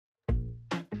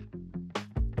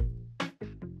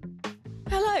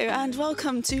Hello and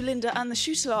welcome to Linda and the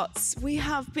Shooter-Lots. We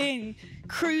have been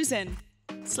cruising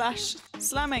 /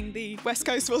 slamming the west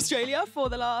coast of Australia for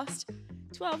the last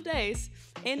 12 days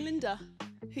in Linda,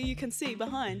 who you can see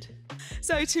behind.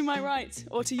 So to my right,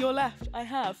 or to your left, I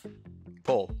have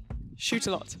Paul.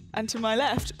 Shooter-Lot. And to my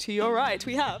left, to your right,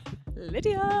 we have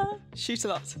Lydia.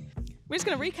 Shooter-Lot. We're just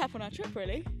going to recap on our trip,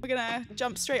 really. We're going to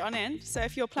jump straight on in. So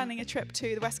if you're planning a trip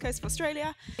to the west coast of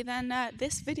Australia, then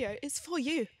this video is for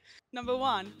you. Number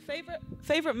one,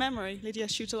 favourite memory, Lydia.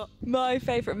 Shooter-Lot. My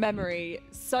favourite memory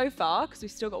so far, because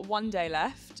we've still got one day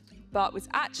left, but was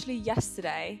actually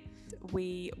yesterday.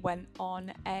 We went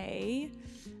on a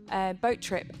boat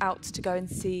trip out to go and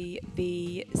see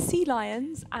the sea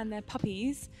lions and their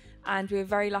puppies, and we were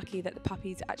very lucky that the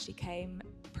puppies actually came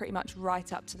pretty much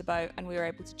right up to the boat, and we were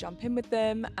able to jump in with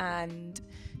them and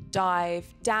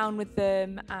dive down with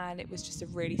them, and it was just a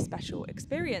really special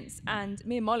experience. And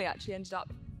me and Molly actually ended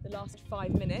up the last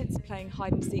 5 minutes playing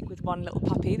hide and seek with one little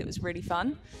puppy. That was really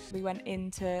fun. We went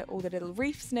into all the little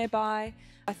reefs nearby.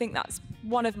 I think that's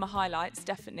one of my highlights,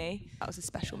 definitely. That was a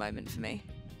special moment for me.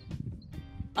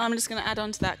 I'm just going to add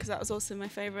on to that because that was also my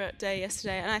favourite day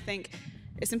yesterday, and I think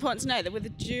it's important to note that with the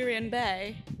Jurien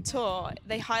Bay tour,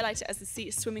 they highlight it as the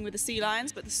swimming with the sea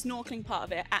lions, but the snorkeling part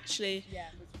of it actually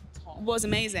was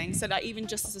amazing. So like even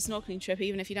just as a snorkeling trip,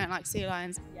 even if you don't like sea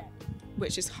lions,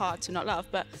 which is hard to not love,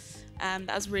 but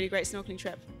that was a really great snorkeling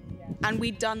trip. And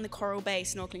we'd done the Coral Bay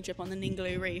snorkeling trip on the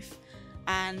Ningaloo Reef,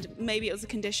 and maybe it was the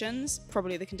conditions,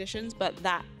 probably the conditions, but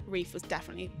that reef was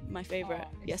definitely my favourite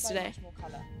yesterday. So much more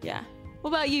colour. Yeah.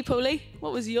 What about you, Paulie?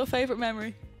 What was your favourite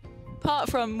memory?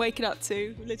 Apart from waking up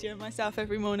to Lydia and myself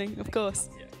every morning, of course.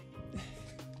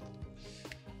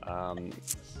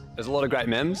 There's a lot of great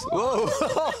memes.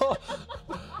 Whoa!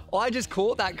 I just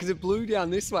caught that because it blew down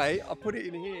this way. I put it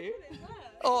in here.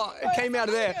 Oh, it came out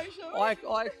of there.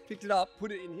 I picked it up,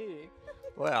 put it in here.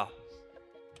 Wow.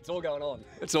 It's all going on.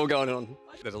 It's all going on.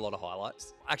 There's a lot of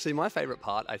highlights. Actually, my favourite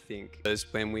part, I think,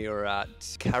 was when we were at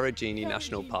Karijini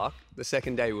National Park. The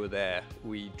second day we were there,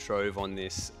 we drove on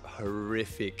this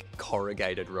horrific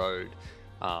corrugated road,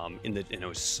 and it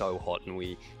was so hot, and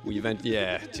we went,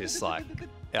 just like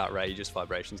outrageous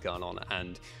vibrations going on,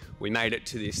 and we made it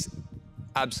to this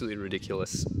absolutely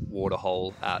ridiculous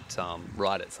waterhole at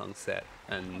right at sunset,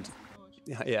 and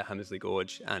Hammersley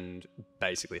Gorge, and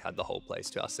basically had the whole place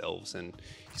to ourselves, and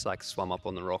just like swum up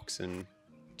on the rocks and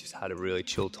just had a really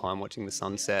chill time watching the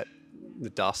sunset,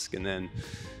 the dusk. And then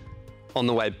on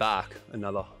the way back,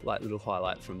 another like little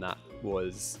highlight from that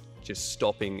was just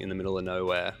stopping in the middle of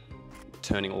nowhere,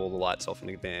 turning all the lights off in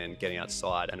the van, getting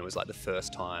outside, and it was like the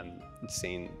first time I'd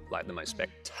seen like the most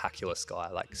spectacular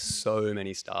sky, like so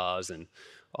many stars, and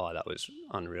oh, that was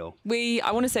unreal.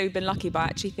 I want to say we've been lucky, but I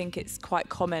actually think it's quite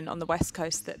common on the west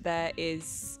coast that there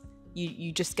is,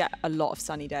 you just get a lot of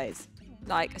sunny days.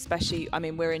 Like especially, I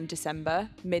mean, we're in December,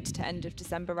 mid to end of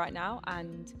December right now,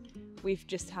 and we've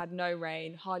just had no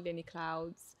rain, hardly any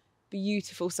clouds,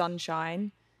 beautiful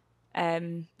sunshine,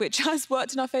 which has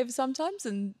worked in our favour sometimes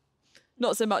and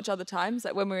not so much other times.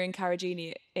 Like when we were in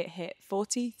Karijini, it hit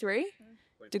 43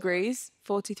 degrees,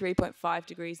 43.5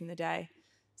 degrees in the day.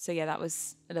 So yeah, that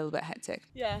was a little bit hectic.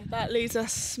 Yeah, that leads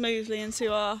us smoothly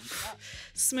into our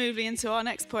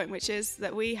next point, which is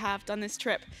that we have done this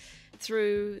trip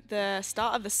through the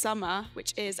start of the summer,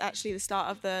 which is actually the start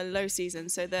of the low season.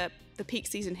 So the peak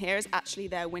season here is actually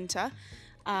their winter,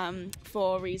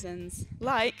 for reasons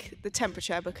like the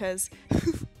temperature, because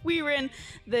we were in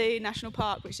the national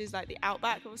park, which is like the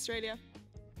outback of Australia,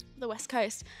 the west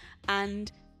coast,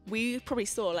 and we probably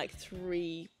saw like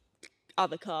 3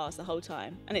 other cars the whole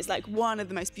time, and it's like one of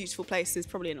the most beautiful places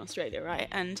probably in Australia, right?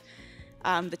 And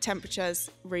the temperatures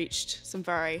reached some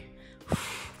very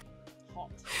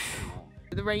hot.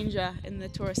 The ranger in the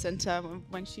tourist centre,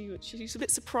 when she was a bit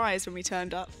surprised when we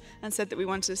turned up and said that we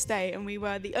wanted to stay, and we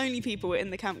were the only people in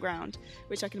the campground,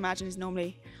 which I can imagine is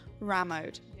normally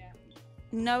rammed.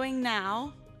 Knowing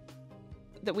now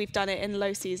that we've done it in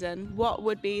low season, what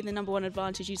would be the number one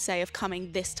advantage you'd say of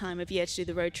coming this time of year to do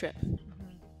the road trip?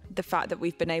 The fact that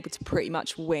we've been able to pretty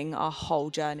much wing our whole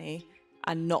journey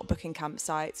and not booking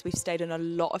campsites. We've stayed on a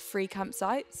lot of free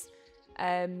campsites,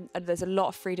 and there's a lot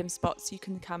of freedom spots you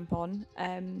can camp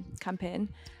in,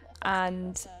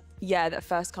 and yeah, that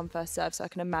first come first serve. So I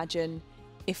can imagine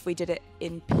if we did it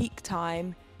in peak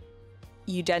time,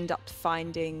 you'd end up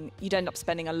spending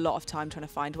a lot of time trying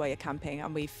to find where you're camping,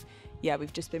 and we've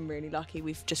just been really lucky.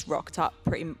 We've just rocked up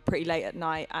pretty late at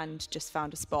night and just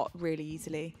found a spot really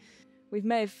easily. We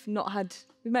may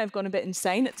have gone a bit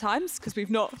insane at times because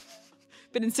we've not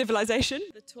been in civilization.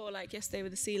 The tour like yesterday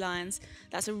with the sea lions,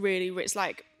 that's a really rich,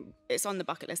 like, it's on the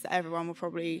bucket list that everyone will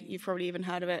probably, you've probably even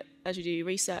heard of it as you do your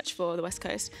research for the West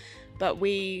Coast. But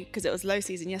because it was low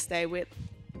season yesterday,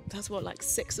 that's what, like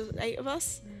 6 or 8 of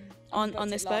us on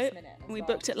this boat. And we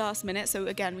booked it last minute. So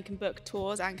again, we can book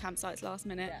tours and campsites last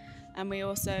minute. Yeah. And we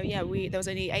also, there was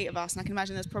only 8 of us. And I can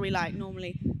imagine there's probably like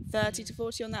normally 30 to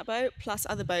 40 on that boat, plus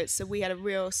other boats. So we had a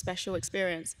real special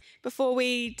experience. Before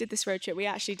we did this road trip, we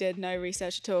actually did no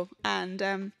research at all.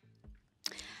 And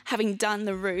having done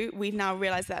the route, we've now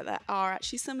realised that there are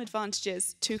actually some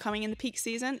advantages to coming in the peak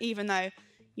season, even though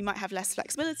you might have less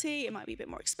flexibility. It might be a bit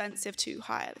more expensive to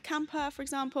hire the camper, for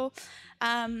example.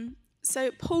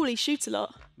 So Paulie shoots a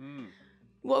lot.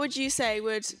 What would you say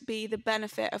would be the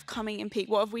benefit of coming in peak?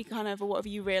 What have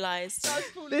you realised?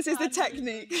 This is the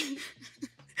technique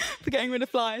for getting rid of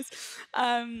flies.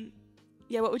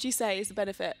 What would you say is the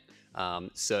benefit?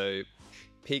 So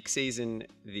peak season,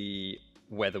 the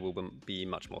weather will be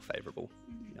much more favourable.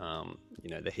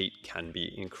 The heat can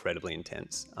be incredibly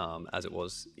intense, as it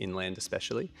was inland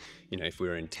especially. If we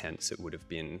were in tents, it would have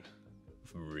been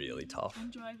really tough.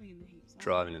 And driving in the heat.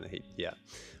 Driving in the heat, yeah.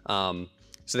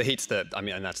 So the heat's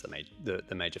and that's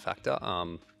the major factor.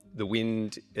 The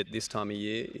wind at this time of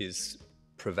year is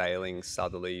prevailing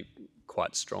southerly,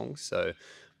 quite strong. So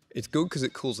it's good because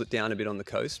it cools it down a bit on the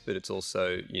coast, but it's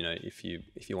also, if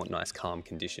you want nice calm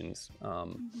conditions,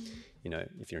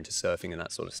 if you're into surfing and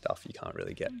that sort of stuff, you can't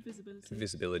really get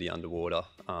visibility underwater.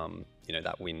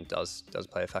 That wind does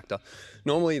play a factor.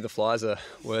 Normally the flies are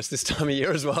worse this time of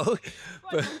year as well,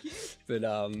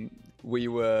 but we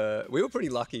were pretty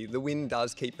lucky. The wind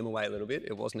does keep them away a little bit.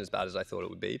 It wasn't as bad as I thought it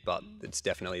would be, but it's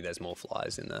definitely, there's more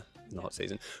flies in the hot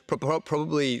season.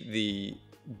 Probably the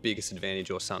biggest advantage,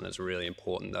 or something that's really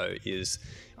important though, is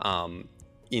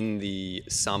in the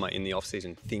summer, in the off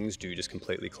season, things do just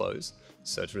completely close.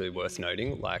 So it's really worth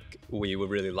noting. Like, we were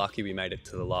really lucky we made it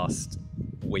to the last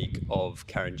week of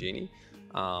Karanjini.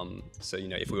 So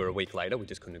if we were a week later, we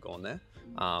just couldn't have gone there.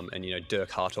 And Dirk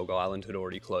Hartog Island had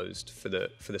already closed for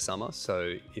the summer.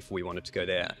 So if we wanted to go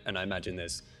there, and I imagine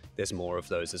there's more of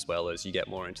those as well as you get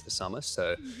more into the summer.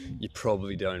 So you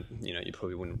probably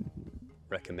wouldn't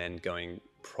recommend going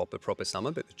proper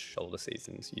summer, but the shoulder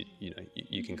seasons,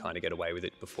 you can kind of get away with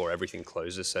it before everything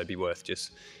closes. So it'd be worth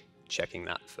just checking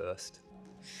that first.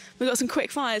 We've got some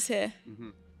quick fires here.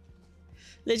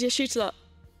 Lydia, shoot a lot.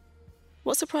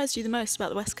 What surprised you the most about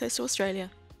the West Coast of Australia?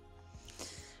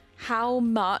 How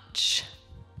much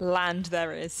land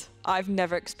there is. I've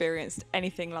never experienced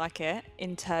anything like it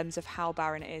in terms of how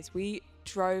barren it is. We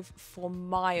drove for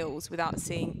miles without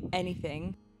seeing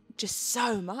anything. Just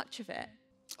so much of it.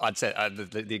 I'd say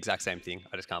the exact same thing.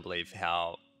 I just can't believe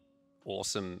how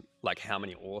awesome, how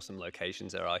many awesome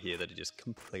locations there are here that are just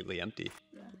completely empty.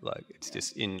 It's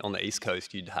just on the East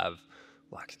Coast, you'd have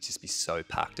it'd just be so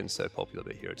packed and so popular,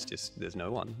 but here it's just, there's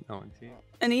no one's here.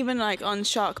 And even on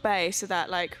Shark Bay, so that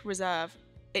reserve,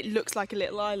 it looks like a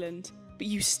little island, but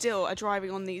you still are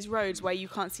driving on these roads where you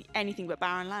can't see anything but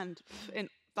barren land in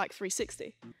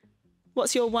 360.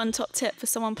 What's your one top tip for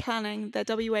someone planning their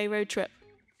WA road trip?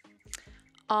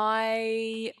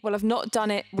 I've not done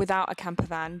it without a camper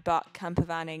van, but camper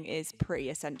vanning is pretty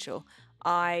essential.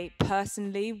 I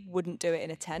personally wouldn't do it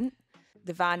in a tent.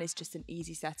 The van is just an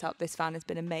easy setup. This van has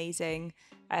been amazing.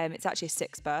 It's actually a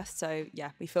 6-berth, so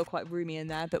yeah, we feel quite roomy in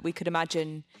there, but we could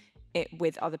imagine it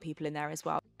with other people in there as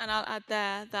well. And I'll add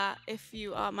there that if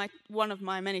you are one of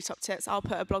my many top tips, I'll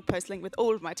put a blog post link with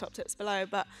all of my top tips below,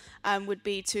 but would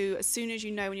be to, as soon as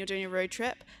you know when you're doing a road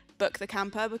trip, book the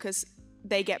camper, because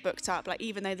they get booked up.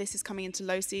 Even though this is coming into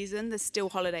low season, there's still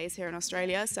holidays here in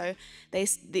Australia, so I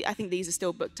think these are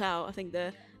still booked out. I think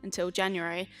until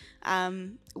January.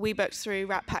 We booked through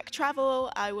RatPack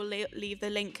Travel. I will leave the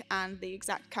link and the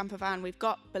exact camper van we've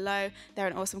got below. They're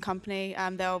an awesome company.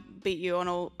 They'll beat you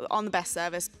on the best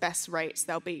service, best rates.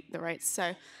 They'll beat the rates.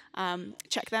 So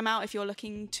check them out if you're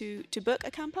looking to book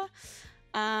a camper.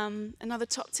 Another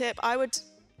top tip, I would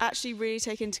actually really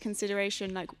take into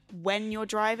consideration when you're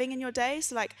driving in your day.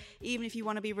 So even if you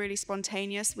want to be really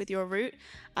spontaneous with your route,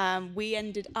 we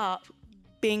ended up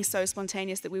being so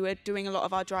spontaneous that we were doing a lot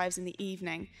of our drives in the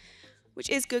evening, which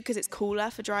is good because it's cooler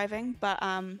for driving, but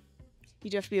you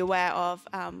do have to be aware of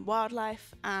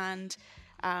wildlife, and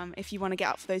if you want to get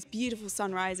up for those beautiful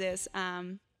sunrises,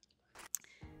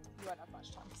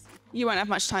 you won't have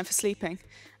much time for sleeping.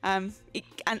 And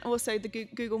also the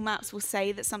Google Maps will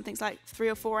say that something's 3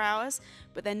 or 4 hours,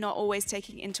 but they're not always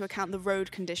taking into account the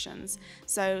road conditions.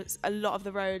 So a lot of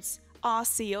the roads are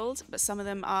sealed, but some of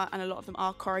them are, and a lot of them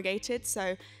are corrugated.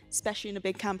 So especially in a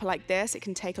big camper like this, it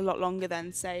can take a lot longer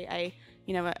than, say, a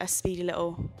you know, a speedy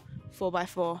little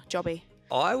 4x4 jobby?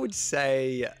 I would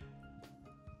say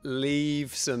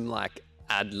leave some like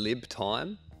ad lib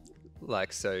time,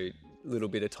 like so little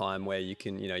bit of time where you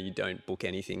can, you know, you don't book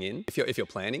anything in. If you're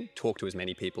planning, talk to as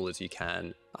many people as you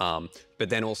can. But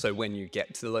then also when you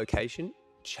get to the location,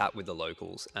 chat with the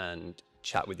locals and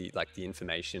chat with the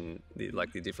information,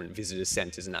 like the different visitor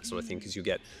centers and that sort of thing, because you'll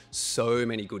get so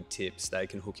many good tips. They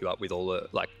can hook you up with all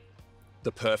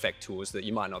the perfect tours that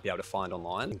you might not be able to find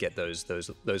online and get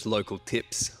those local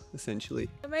tips essentially.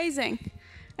 Amazing.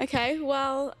 Okay,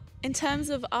 well, in terms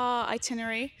of our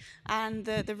itinerary and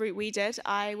the route we did,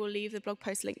 I will leave the blog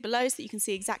post link below so that you can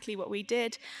see exactly what we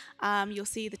did. You'll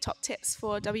see the top tips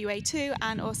for WA2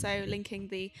 and also linking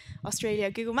the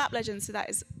Australia Google Map Legends. So that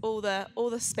is all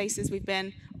the spaces we've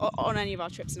been on any of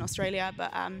our trips in Australia,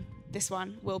 but this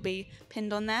one will be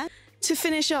pinned on there. To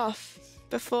finish off,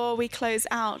 before we close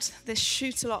out this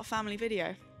Shoot-A-Lot family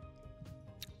video,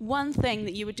 one thing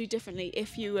that you would do differently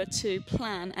if you were to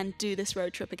plan and do this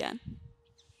road trip again?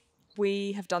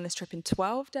 We have done this trip in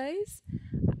 12 days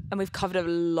and we've covered a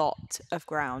lot of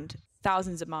ground,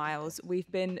 thousands of miles.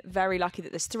 We've been very lucky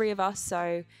that there's 3 of us,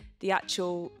 so the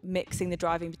actual mixing the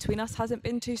driving between us hasn't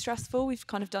been too stressful. We've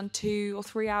kind of done 2 or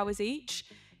 3 hours each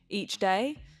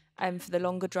day for the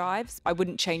longer drives. I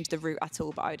wouldn't change the route at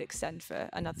all, but I would extend for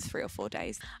another 3 or 4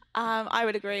 days. I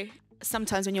would agree.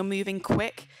 Sometimes when you're moving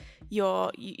quick, you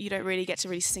don't really get to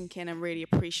really sink in and really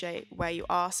appreciate where you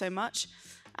are so much.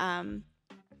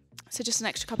 So just an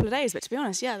extra couple of days, but to be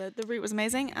honest, yeah, the route was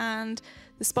amazing and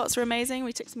the spots were amazing.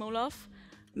 We ticked them all off.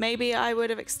 Maybe I would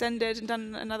have extended and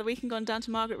done another week and gone down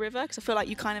to Margaret River, because I feel like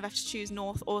you kind of have to choose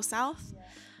north or south. Yeah.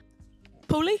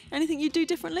 Paulie, anything you'd do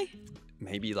differently?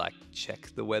 Maybe like check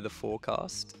the weather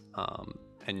forecast,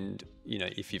 and you know,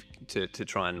 if you to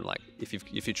try and like if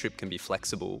your trip can be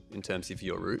flexible in terms of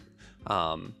your route.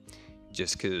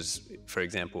 Just because, for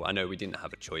example, I know we didn't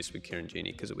have a choice with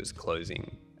Kirangini because it was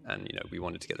closing, and you know we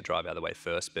wanted to get the drive out of the way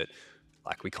first, but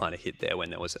like we kind of hit there when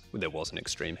there was an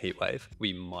extreme heat wave.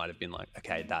 We might have been like,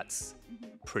 okay, that's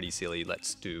pretty silly.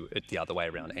 Let's do it the other way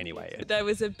around anyway. There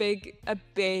was a big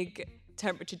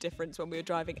temperature difference when we were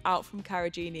driving out from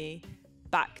Kirangini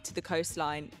back to the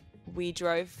coastline. We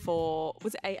drove for,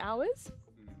 was it 8 hours?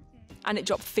 And it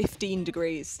dropped 15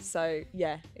 degrees. So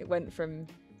yeah, it went from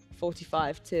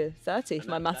 45 to 30, if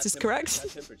my maths is correct.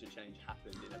 That temperature change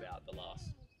happened in about the last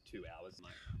 2 hours.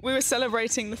 We were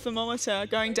celebrating the thermometer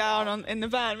going down in the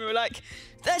van. We were like,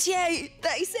 38,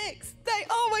 36, 30,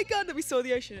 oh my God. Then we saw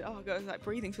the ocean. Oh God, I was like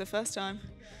breathing for the first time.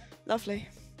 Lovely.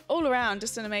 All around,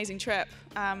 just an amazing trip.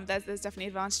 There's definitely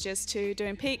advantages to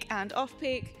doing peak and off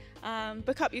peak.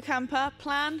 Book up your camper,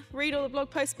 plan, read all the blog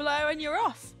posts below, and you're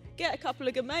off. Get a couple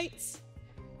of good mates.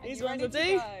 These ones will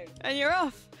do. And you're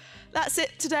off. That's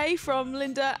it today from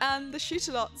Linda and the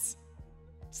Shoot-A-Lots.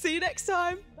 See you next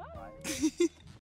time. Bye.